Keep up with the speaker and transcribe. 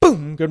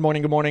Good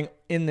morning. Good morning.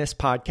 In this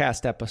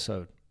podcast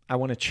episode, I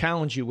want to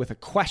challenge you with a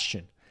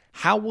question.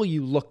 How will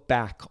you look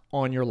back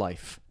on your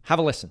life? Have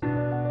a listen.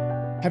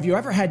 Have you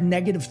ever had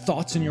negative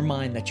thoughts in your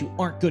mind that you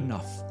aren't good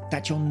enough,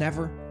 that you'll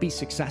never be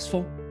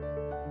successful?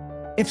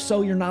 If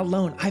so, you're not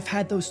alone. I've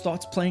had those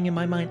thoughts playing in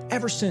my mind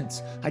ever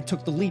since I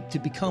took the leap to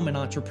become an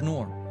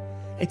entrepreneur.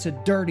 It's a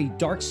dirty,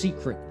 dark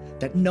secret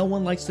that no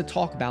one likes to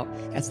talk about,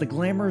 as the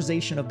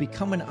glamorization of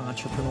becoming an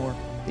entrepreneur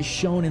is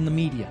shown in the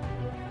media.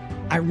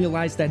 I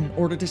realized that in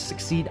order to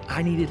succeed,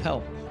 I needed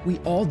help. We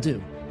all do.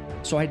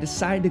 So I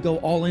decided to go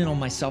all in on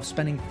myself,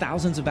 spending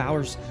thousands of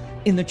hours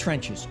in the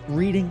trenches,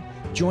 reading,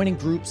 joining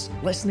groups,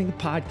 listening to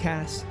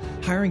podcasts,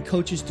 hiring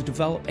coaches to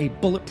develop a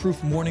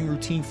bulletproof morning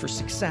routine for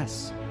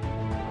success.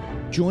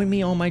 Join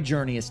me on my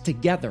journey as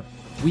together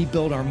we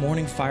build our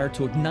morning fire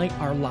to ignite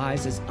our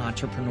lives as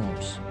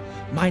entrepreneurs.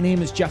 My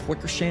name is Jeff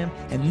Wickersham,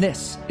 and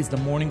this is the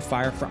Morning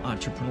Fire for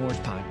Entrepreneurs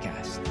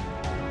podcast.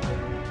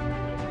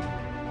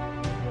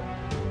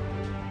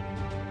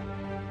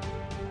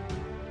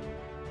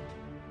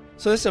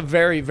 So this is a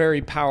very,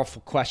 very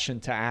powerful question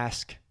to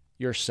ask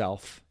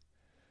yourself.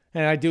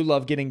 And I do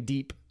love getting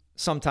deep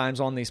sometimes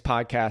on these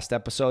podcast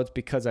episodes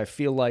because I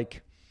feel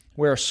like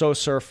we're so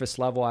surface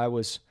level. I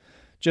was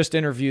just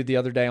interviewed the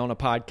other day on a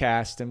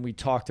podcast and we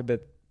talked a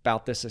bit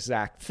about this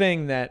exact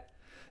thing, that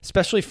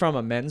especially from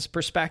a men's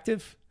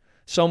perspective,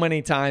 so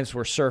many times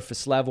we're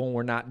surface level and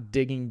we're not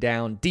digging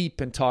down deep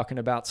and talking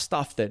about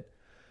stuff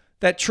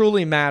that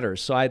truly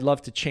matters. So I'd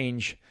love to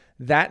change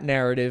that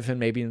narrative and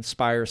maybe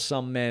inspire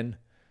some men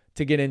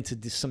to get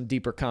into some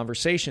deeper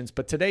conversations.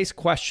 But today's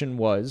question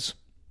was,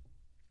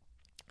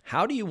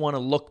 how do you want to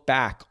look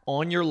back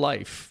on your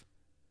life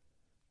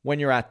when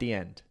you're at the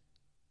end?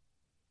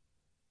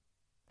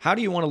 How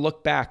do you want to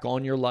look back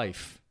on your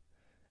life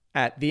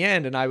at the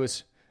end? And I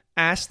was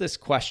asked this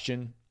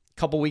question a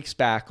couple weeks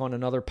back on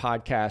another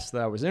podcast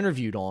that I was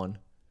interviewed on.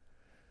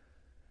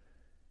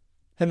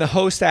 And the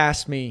host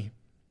asked me,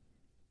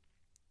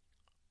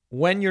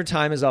 when your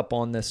time is up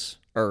on this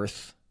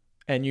earth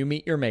and you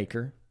meet your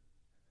maker,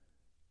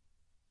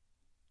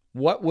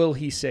 what will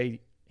he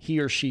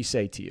or she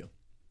say to you?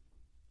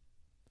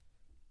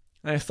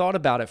 And I thought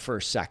about it for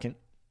a second.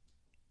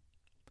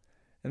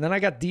 And then I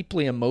got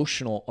deeply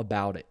emotional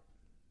about it.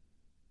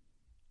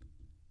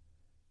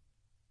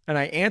 And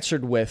I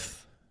answered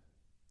with,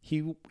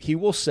 he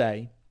will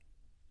say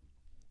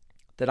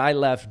that I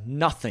left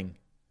nothing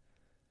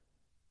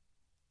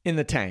in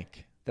the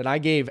tank, that I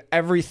gave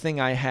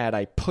everything I had.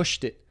 I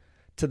pushed it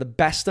to the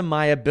best of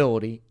my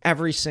ability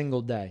every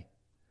single day.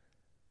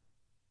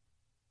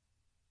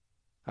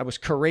 I was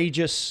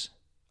courageous.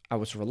 I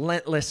was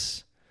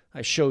relentless.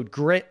 I showed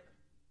grit.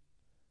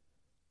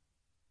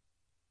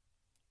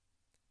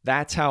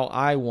 That's how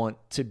I want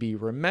to be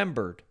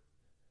remembered.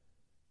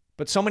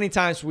 But so many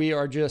times we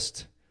are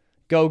just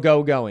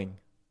going,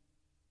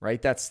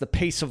 right? That's the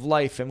pace of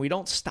life. And we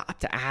don't stop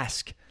to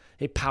ask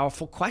a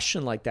powerful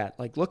question like that.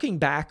 Like, looking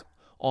back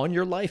on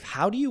your life,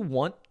 how do you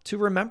want to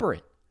remember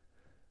it?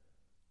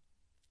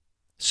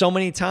 So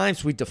many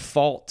times we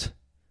default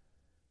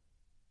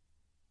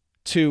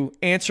to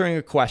answering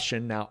a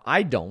question. Now,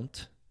 I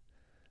don't,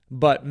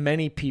 but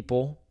many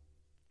people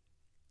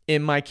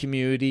in my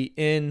community,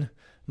 in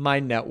my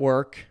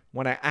network,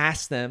 when I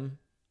ask them,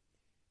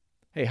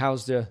 hey,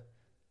 how's the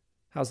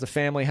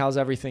family? How's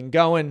everything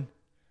going?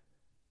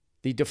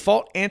 The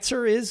default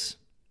answer is,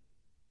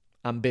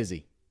 I'm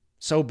busy.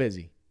 So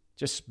busy.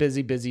 Just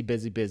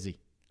busy.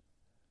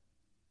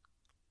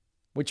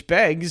 Which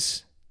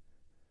begs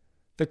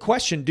the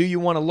question, do you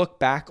want to look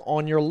back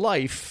on your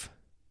life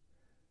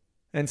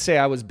and say,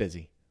 I was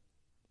busy?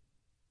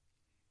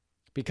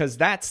 Because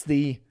that's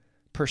the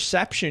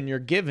perception you're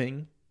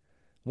giving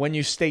when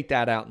you state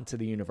that out into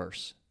the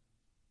universe.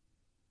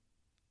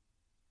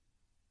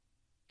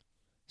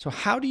 So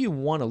how do you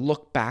want to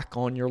look back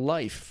on your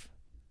life?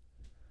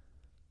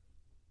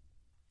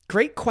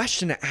 Great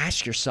question to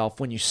ask yourself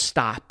when you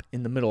stop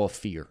in the middle of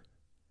fear.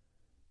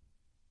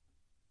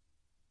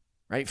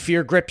 Right?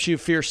 Fear grips you,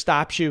 fear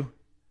stops you.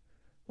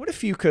 What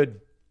if you could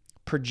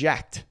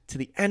project to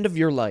the end of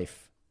your life?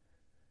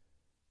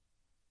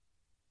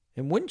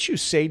 And wouldn't you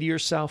say to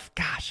yourself,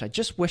 gosh, I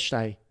just wished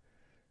I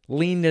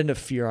leaned into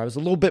fear. I was a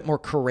little bit more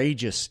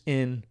courageous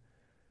in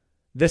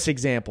this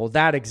example,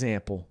 that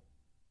example.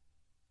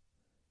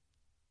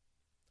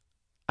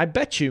 I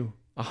bet you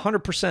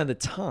 100% of the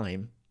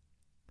time,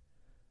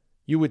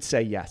 you would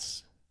say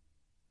yes.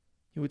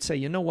 You would say,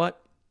 you know what?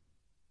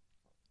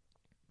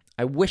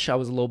 I wish I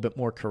was a little bit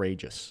more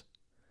courageous.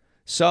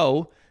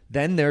 So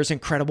then there's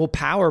incredible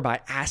power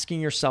by asking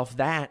yourself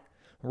that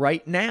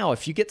right now.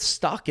 If you get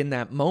stuck in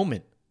that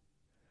moment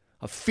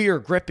of fear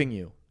gripping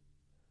you,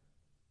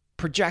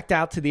 project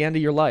out to the end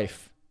of your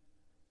life.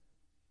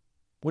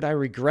 Would I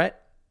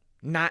regret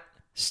not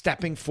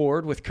stepping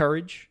forward with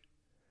courage?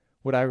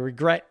 Would I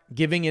regret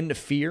giving in to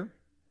fear?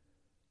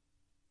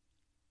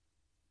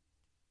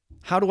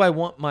 How do I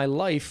want my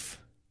life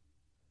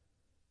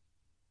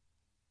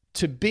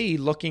to be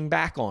looking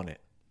back on it?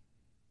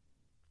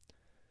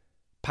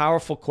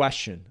 Powerful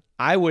question.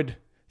 I would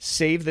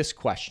save this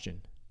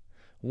question.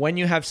 When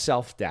you have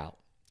self-doubt,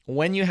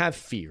 when you have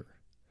fear,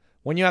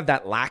 when you have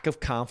that lack of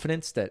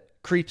confidence that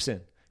creeps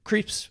in,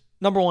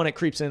 number one, it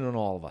creeps in on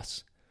all of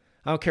us.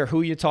 I don't care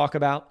who you talk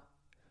about,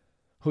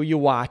 who you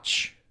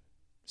watch,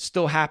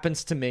 still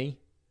happens to me.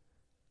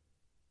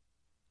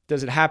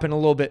 Does it happen a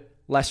little bit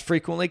less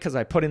frequently because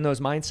I put in those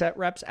mindset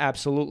reps?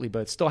 Absolutely,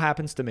 but it still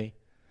happens to me.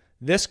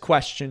 This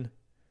question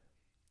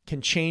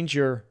can change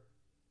your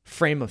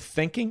frame of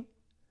thinking.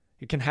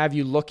 It can have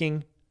you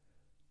looking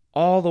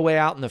all the way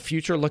out in the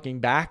future, looking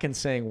back and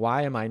saying,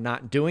 why am I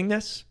not doing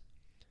this?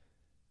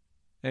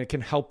 And it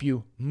can help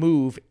you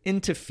move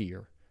into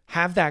fear,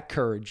 have that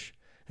courage,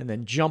 and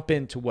then jump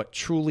into what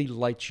truly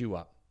lights you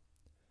up.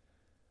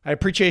 I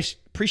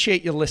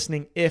appreciate you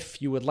listening.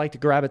 If you would like to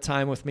grab a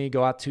time with me,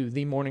 go out to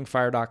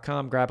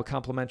themorningfire.com, grab a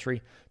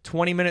complimentary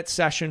 20-minute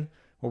session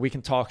where we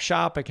can talk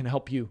shop. I can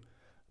help you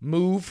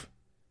move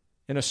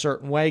in a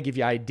certain way, give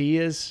you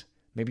ideas.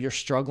 Maybe you're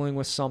struggling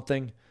with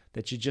something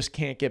that you just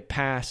can't get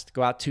past.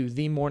 Go out to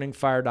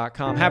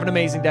themorningfire.com. Have an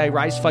amazing day.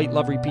 Rise, fight,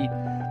 love, repeat.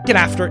 Get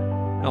after it,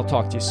 and I'll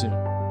talk to you soon.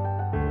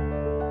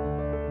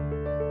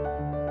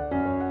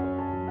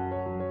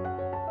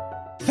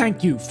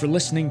 Thank you for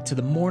listening to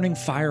the Morning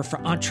Fire for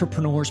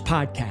Entrepreneurs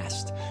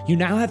podcast. You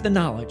now have the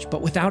knowledge,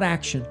 but without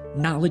action,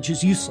 knowledge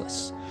is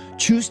useless.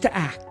 Choose to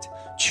act.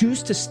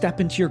 Choose to step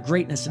into your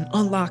greatness and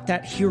unlock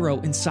that hero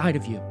inside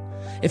of you.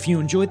 If you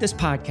enjoyed this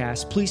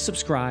podcast, please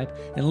subscribe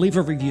and leave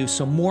a review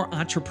so more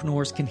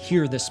entrepreneurs can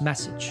hear this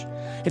message.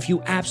 If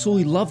you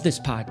absolutely love this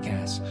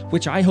podcast,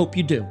 which I hope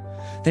you do,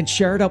 then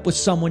share it up with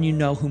someone you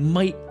know who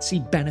might see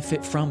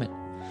benefit from it.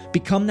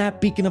 Become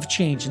that beacon of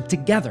change, and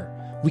together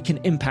we can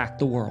impact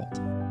the world.